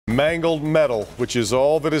Mangled metal, which is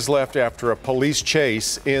all that is left after a police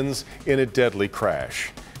chase ends in a deadly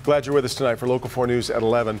crash. Glad you're with us tonight for Local 4 News at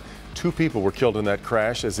 11. 2 people were killed in that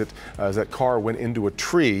crash as that car went into a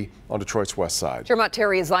tree on Detroit's west side. Jermont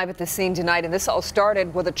Terry is live at the scene tonight, and this all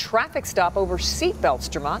started with a traffic stop over seatbelts.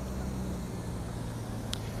 Jermont.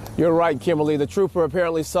 You're right, Kimberly. The trooper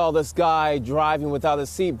apparently saw this guy driving without a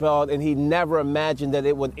seatbelt, and he never imagined that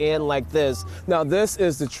it would end like this. Now, this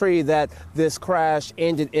is the tree that this crash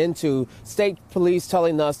ended into. State police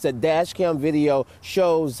telling us that dash cam video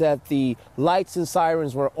shows that the lights and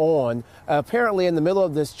sirens were on. Apparently, in the middle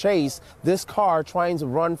of this chase, this car trying to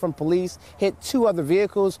run from police hit 2 other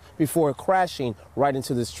vehicles before crashing right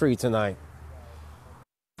into this tree tonight.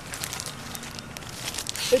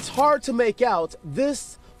 It's hard to make out.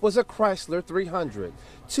 This was a Chrysler 300.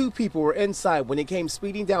 2 people were inside when it came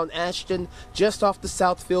speeding down Ashton just off the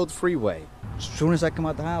Southfield Freeway. As soon as I come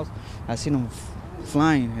out the house, I seen them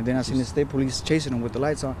flying, and then I seen the state police chasing them with the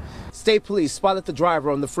lights on. State police spotted the driver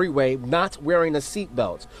on the freeway not wearing a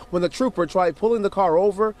seatbelt. When the trooper tried pulling the car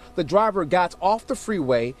over, the driver got off the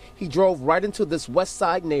freeway. He drove right into this West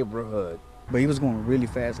Side neighborhood. But he was going really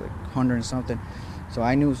fast, like 100 and something. So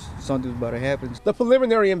I knew something was about to happen. The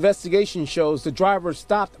preliminary investigation shows the driver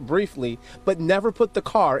stopped briefly, but never put the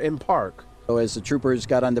car in park. So as the troopers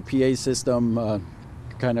got on the PA system,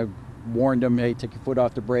 kind of warned them, hey, take your foot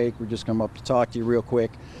off the brake. We're just come up to talk to you real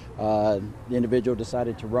quick. The individual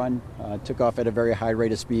decided to run, took off at a very high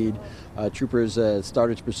rate of speed. Troopers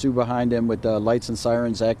started to pursue behind him with lights and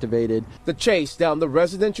sirens activated. The chase down the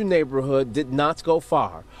residential neighborhood did not go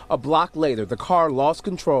far. A block later, the car lost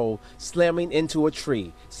control, slamming into a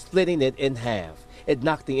tree, splitting it in half. It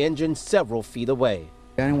knocked the engine several feet away.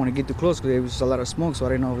 I didn't want to get too close because there was a lot of smoke, so I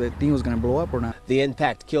didn't know if the thing was going to blow up or not. The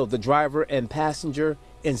impact killed the driver and passenger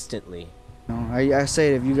instantly. You know, I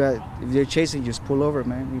say if they're chasing, just pull over,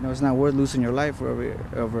 man. You know, it's not worth losing your life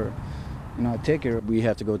over a ticket. We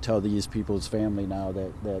have to go tell these people's family now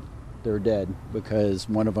that they're dead because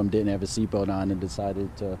one of them didn't have a seatbelt on and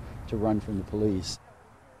decided to run from the police.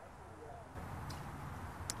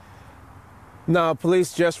 Now,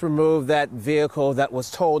 police just removed that vehicle that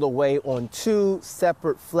was towed away on 2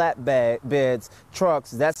 separate flatbed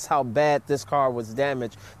trucks. That's how bad this car was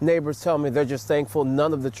damaged. Neighbors tell me they're just thankful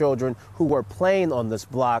none of the children who were playing on this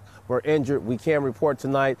block were injured. We can report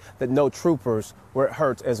tonight that no troopers were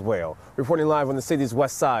hurt as well. Reporting live on the city's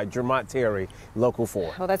west side, Jermont Terry, Local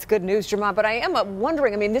 4. Well, that's good news, Jermont, but I am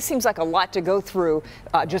wondering, I mean, this seems like a lot to go through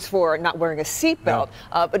just for not wearing a seatbelt.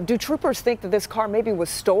 Yeah. But do troopers think that this car maybe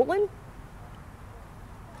was stolen?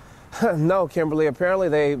 No, Kimberly. Apparently,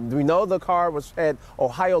 we know the car had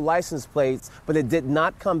Ohio license plates, but it did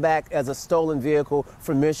not come back as a stolen vehicle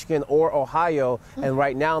from Michigan or Ohio. And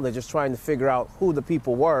right now, they're just trying to figure out who the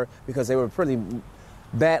people were because they were pretty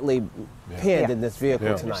badly pinned in this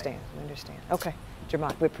vehicle tonight. We understand. Okay,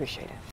 Jermont, we appreciate it.